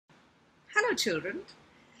Hello children.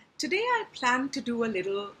 Today I plan to do a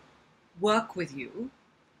little work with you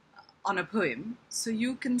on a poem so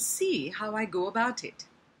you can see how I go about it.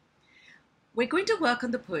 We're going to work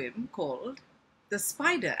on the poem called The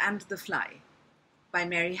Spider and the Fly by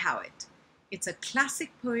Mary Howitt. It's a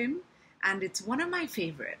classic poem and it's one of my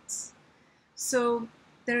favorites. So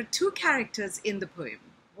there are two characters in the poem.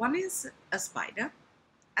 One is a spider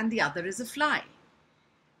and the other is a fly.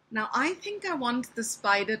 Now, I think I want the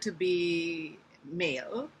spider to be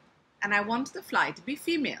male and I want the fly to be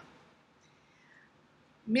female.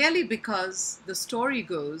 Merely because the story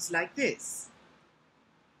goes like this.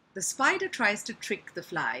 The spider tries to trick the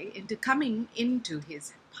fly into coming into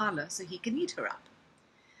his parlor so he can eat her up.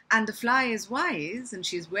 And the fly is wise and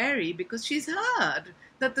she's wary because she's heard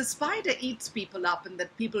that the spider eats people up and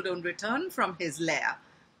that people don't return from his lair.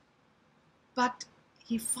 But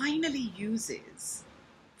he finally uses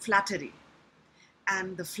flattery,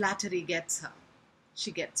 and the flattery gets her. She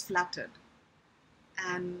gets flattered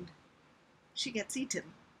and she gets eaten.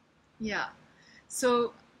 Yeah.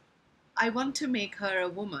 So I want to make her a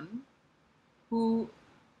woman who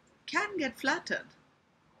can get flattered,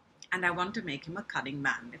 and I want to make him a cunning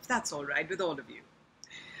man, if that's all right with all of you.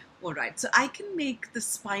 All right, so I can make the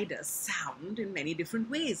spider sound in many different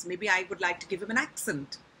ways. Maybe I would like to give him an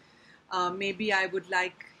accent. Maybe I would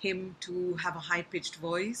like him to have a high-pitched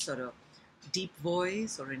voice or a deep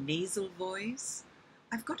voice or a nasal voice.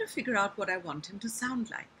 I've got to figure out what I want him to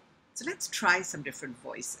sound like. So let's try some different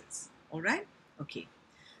voices, all right? Okay,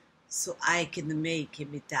 so I can make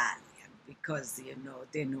him Italian because, you know,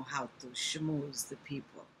 they know how to schmooze the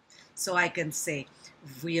people. So I can say,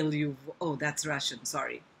 will you, oh, that's Russian,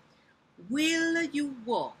 sorry. Will you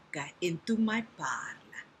walk into my parlor?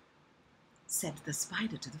 Said the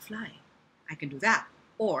spider to the fly. I can do that.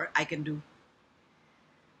 Or I can do,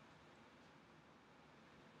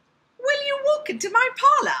 will you walk into my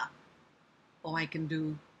parlor? Or I can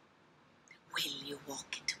do, will you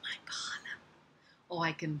walk into my parlor? Or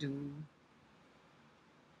I can do,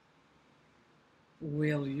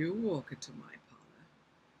 will you walk into my parlor?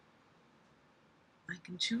 I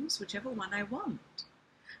can choose whichever one I want.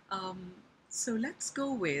 So let's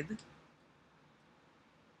go with,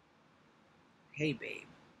 hey babe,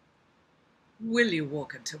 will you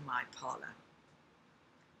walk into my parlor?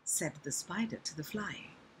 Said the spider to the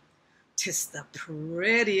fly. 'Tis the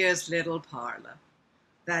prettiest little parlor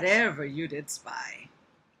that ever you did spy.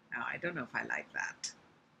 Now, I don't know if I like that.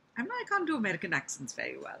 I can't do American accents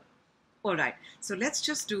very well. All right, so let's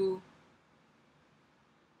just do,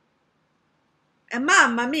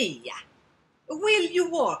 Mamma mia, will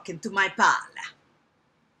you walk into my parlor?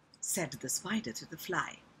 Said the spider to the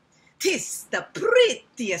fly. 'Tis the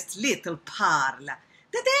prettiest little parlor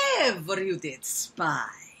that ever you did spy.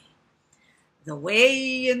 The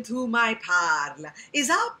way into my parlor is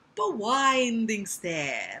up a winding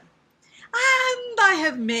stair, and I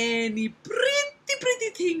have many pretty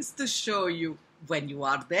things to show you when you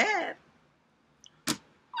are there.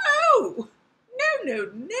 Oh,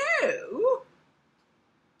 no,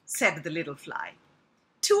 said the little fly.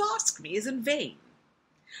 To ask me is in vain.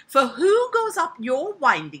 For who goes up your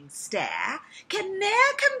winding stair can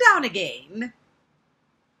ne'er come down again.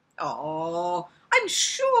 Oh, I'm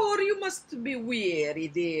sure you must be weary,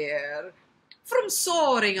 dear, from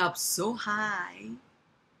soaring up so high.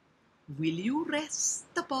 Will you rest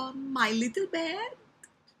upon my little bed?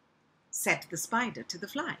 Said the spider to the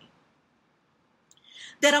fly.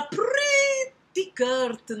 There are pretty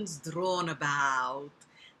curtains drawn about.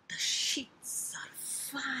 The sheets are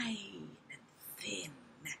fine and thin.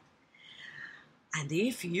 And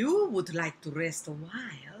if you would like to rest a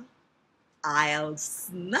while, I'll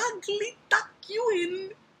snugly tuck you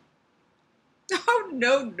in. Oh,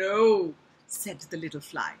 no, said the little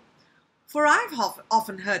fly, for I've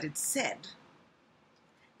often heard it said,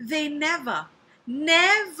 they never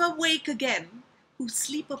wake again who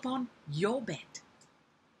sleep upon your bed.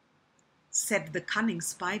 Said the cunning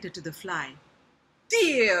spider to the fly,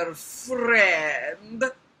 dear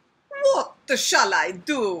friend, what shall I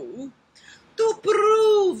do to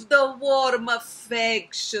prove the warm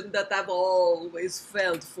affection that I've always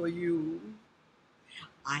felt for you?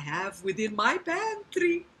 I have within my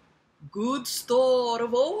pantry good store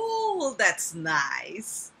of all that's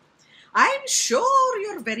nice. I'm sure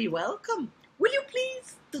you're very welcome. Will you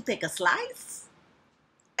please to take a slice?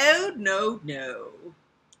 Oh, no,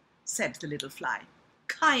 said the little fly.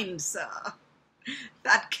 Kind sir,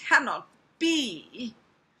 that cannot be.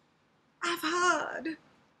 I've heard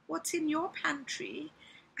what's in your pantry,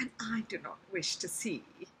 and I do not wish to see.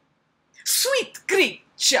 Sweet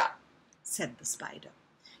creature, said the spider,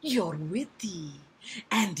 you're witty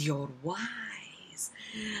and you're wise.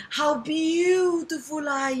 How beautiful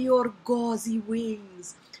are your gauzy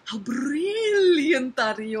wings. How brilliant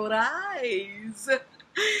are your eyes.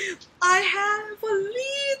 I have a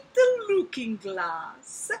little looking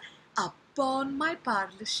glass upon my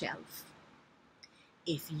parlour shelf.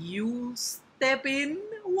 If you'll step in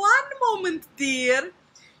one moment, dear,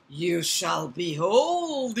 you shall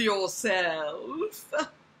behold yourself.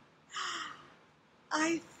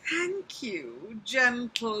 I thank you,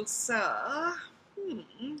 gentle sir,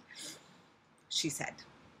 she said,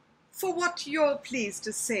 for what you're pleased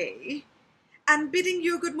to say, and bidding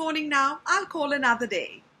you good morning now, I'll call another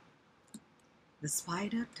day. The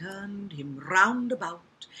spider turned him round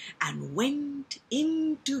about and went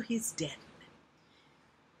into his den.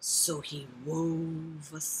 So he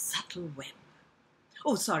wove a subtle web.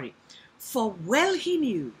 Oh, sorry, for well he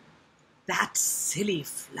knew that silly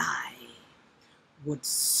fly would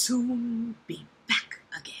soon be back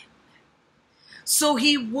again. So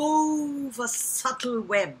he wove a subtle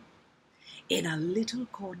web in a little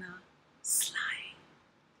corner sly,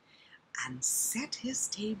 and set his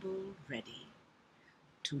table ready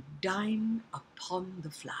to dine upon the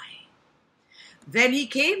fly. Then he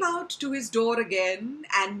came out to his door again,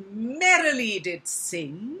 and merrily did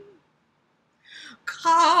sing,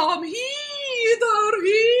 "Come hither,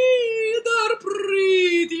 hither,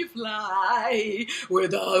 pretty fly,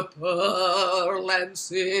 with a pearl and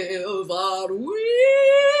silver wings.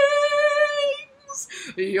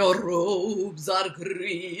 Your robes are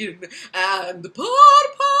green and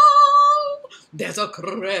purple. There's a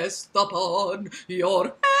crest upon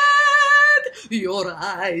your head. Your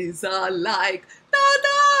eyes are like the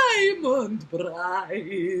diamond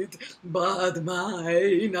bright, but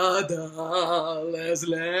mine are dull as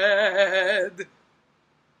lead."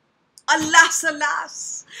 Alas,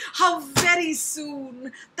 alas, how very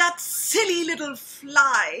soon that silly little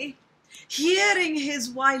fly, hearing his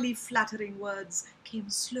wily flattering words, came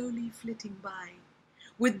slowly flitting by.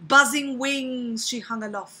 With buzzing wings she hung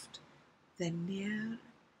aloft, then near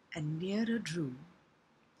and nearer drew,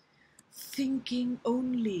 thinking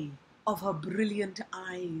only of her brilliant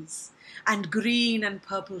eyes and green and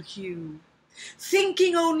purple hue,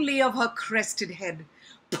 thinking only of her crested head.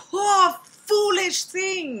 Poor foolish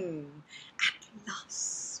thing! At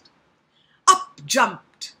last, up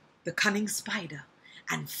jumped the cunning spider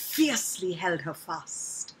and fiercely held her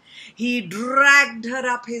fast. He dragged her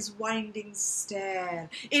up his winding stair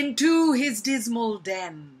into his dismal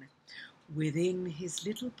den within his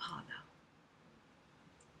little parlour.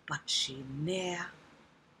 But she ne'er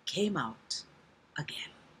came out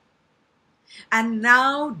again. And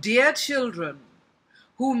now, dear children,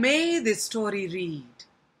 who may this story read,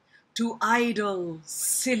 to idle,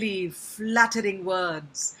 silly, flattering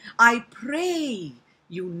words, I pray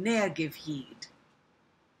you ne'er give heed.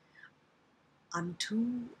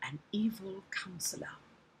 Unto an evil counsellor,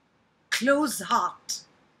 close heart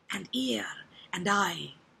and ear and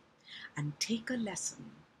eye, and take a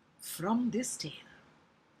lesson from this tale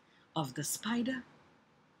of the spider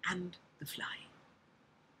and the fly.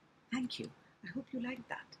 Thank you. I hope you liked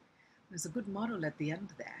that. There's a good moral at the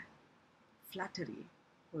end there. Flattery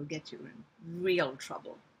will get you in real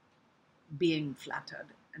trouble, being flattered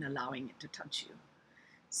and allowing it to touch you.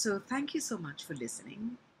 So thank you so much for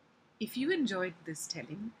listening. If you enjoyed this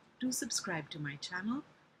telling, do subscribe to my channel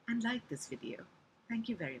and like this video. Thank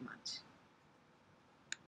you very much.